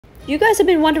You guys have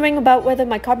been wondering about whether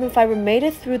my carbon fiber made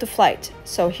it through the flight,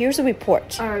 so here's a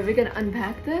report. Alright, we're gonna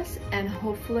unpack this and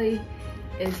hopefully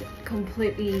it's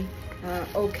completely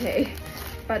okay.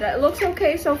 But it looks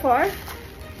okay so far.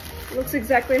 It looks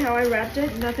exactly how I wrapped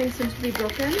it. Nothing seems to be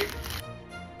broken.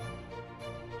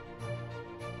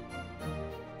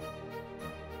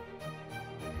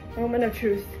 Moment of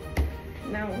truth.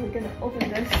 Now we're gonna open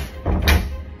this. A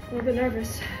little bit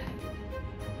nervous.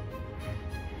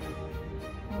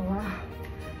 Oh wow.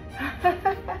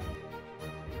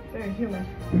 Very human.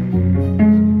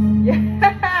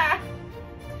 Yeah.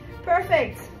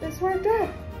 Perfect. This worked out.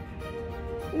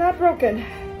 Not broken.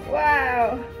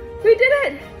 Wow. We did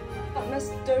it.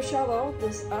 Mr. Cello,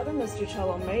 this other Mr.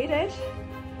 Cello made it.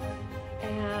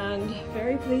 And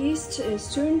very pleased.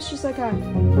 It's tuned just like I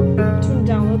tuned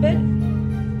down a little bit.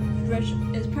 Bridge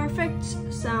is perfect.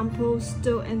 Sample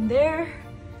still in there.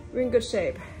 We're in good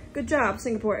shape. Good job,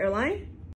 Singapore Airline.